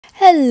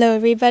Hello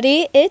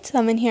everybody, it's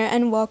Lemon here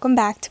and welcome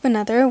back to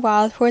another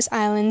Wild Horse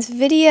Islands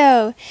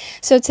video.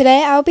 So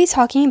today I'll be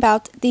talking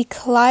about the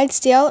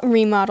Clydesdale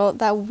remodel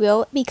that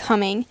will be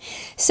coming.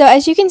 So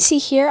as you can see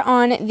here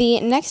on the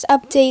next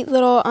update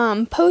little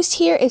post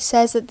here, it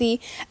says that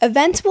the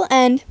event will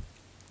end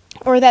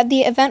and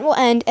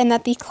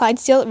that the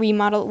Clydesdale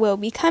remodel will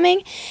be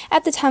coming.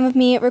 At the time of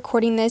me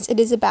recording this, it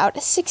is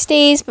about 6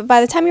 days, but by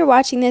the time you're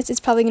watching this,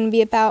 it's probably going to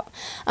be about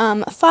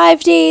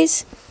 5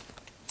 days.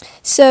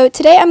 So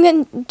today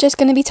I'm just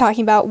going to be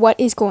talking about what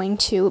is going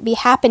to be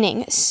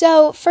happening.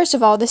 So first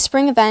of all, the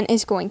spring event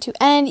is going to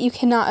end. You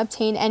cannot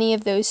obtain any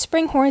of those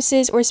spring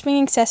horses or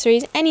spring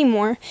accessories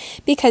anymore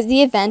because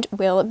the event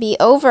will be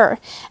over.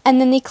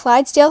 And then the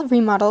Clydesdale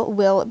remodel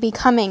will be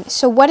coming.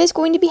 So what is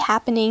going to be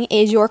happening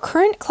is your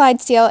current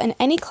Clydesdale and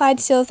any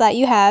Clydesdales that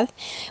you have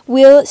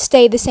will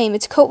stay the same.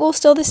 Its coat will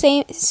still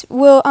stay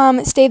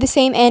the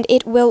same, and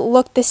it will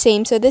look the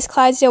same. So this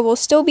Clydesdale will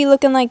still be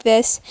looking like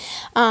this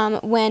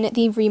when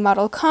the remodel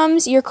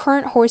comes. Your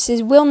current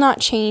horses will not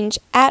change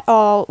at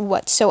all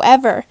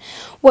whatsoever.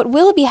 What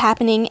will be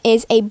happening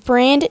is a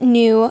brand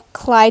new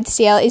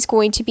Clydesdale is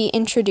going to be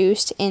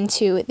introduced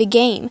into the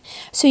game.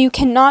 So you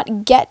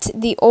cannot get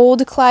the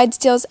old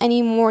Clydesdales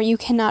anymore. You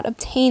cannot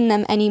obtain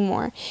them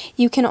anymore.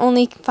 You can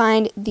only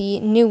find the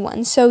new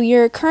ones. So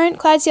your current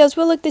Clydesdales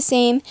will look the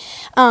same.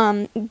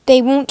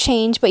 They won't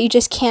change, but you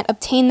just can't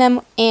obtain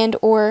them and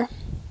or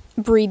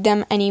breed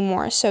them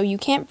anymore. So you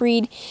can't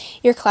breed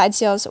your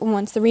Clydesdales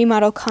once the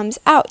remodel comes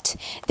out.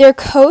 Their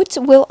coats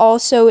will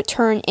also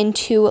turn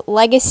into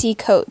legacy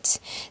coats.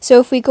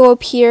 So if we go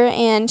up here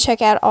and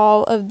check out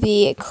all of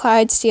the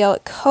Clydesdale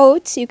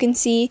coats, you can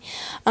see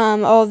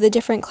all of the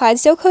different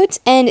Clydesdale coats,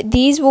 and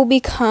these will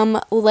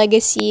become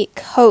legacy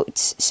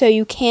coats. So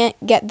you can't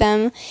get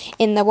them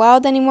in the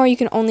wild anymore. You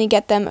can only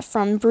get them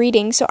from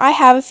breeding. So I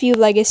have a few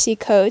legacy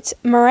coats.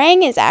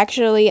 Meringue is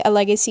actually a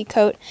legacy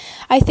coat.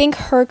 I think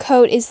her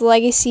coat is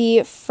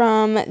legacy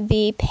from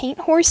the paint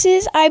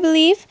horses, I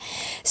believe.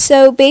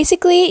 So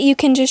basically you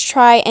can just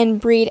try and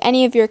breed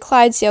any of your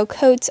Clydesdale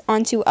coats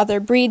onto other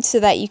breeds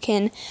so that you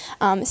can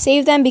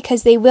save them,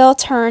 because they will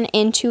turn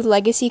into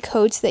legacy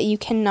coats that you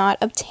cannot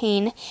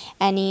obtain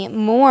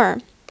anymore.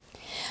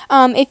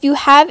 If you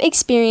have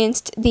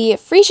experienced the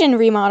Frisian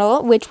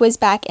remodel, which was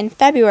back in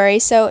February,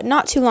 so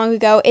not too long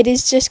ago, it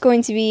is just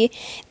going to be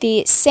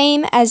the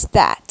same as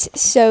that.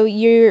 So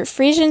your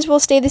Frisians will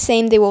stay the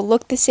same, they will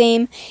look the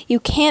same. You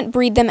can't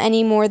breed them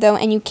anymore though,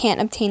 and you can't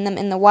obtain them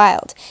in the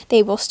wild.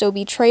 They will still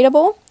be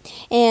tradable,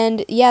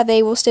 and yeah,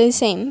 they will stay the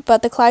same.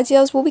 But the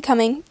Clydesdales will be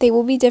coming. They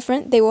will be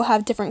different. They will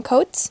have different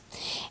coats,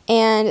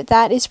 and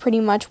that is pretty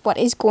much what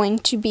is going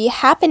to be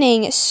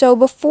happening. So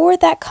before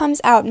that comes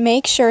out,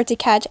 make sure to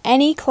catch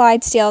any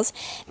Clydesdales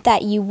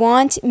that you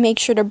want. Make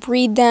sure to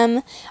breed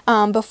them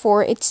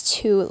before it's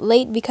too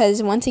late,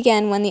 because once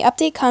again, when the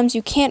update comes,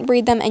 you can't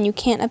breed them and you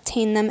can't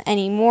obtain them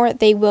anymore.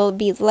 They will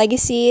be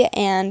legacy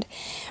and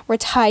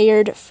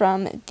retired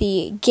from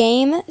the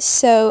game.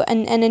 So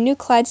and a new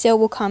Clydesdale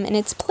will come in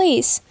its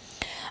place.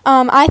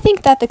 I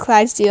think that the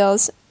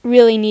Clydesdales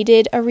really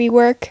needed a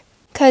rework,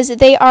 because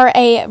they are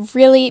a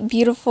really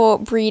beautiful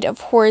breed of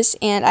horse,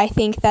 and I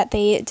think that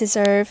they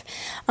deserve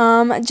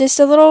just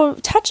a little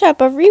touch-up,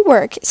 a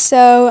rework.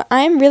 So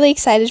I'm really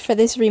excited for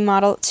this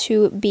remodel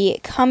to be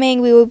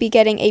coming. We will be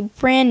getting a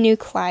brand new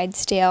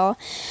Clydesdale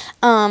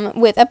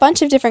with a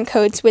bunch of different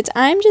coats, which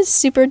I'm just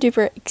super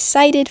duper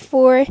excited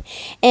for.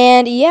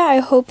 And yeah, I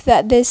hope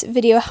that this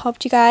video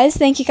helped you guys.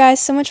 Thank you guys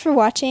so much for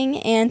watching,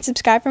 and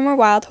subscribe for more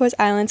Wild Horse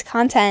Islands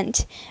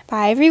content.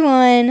 Bye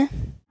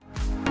everyone!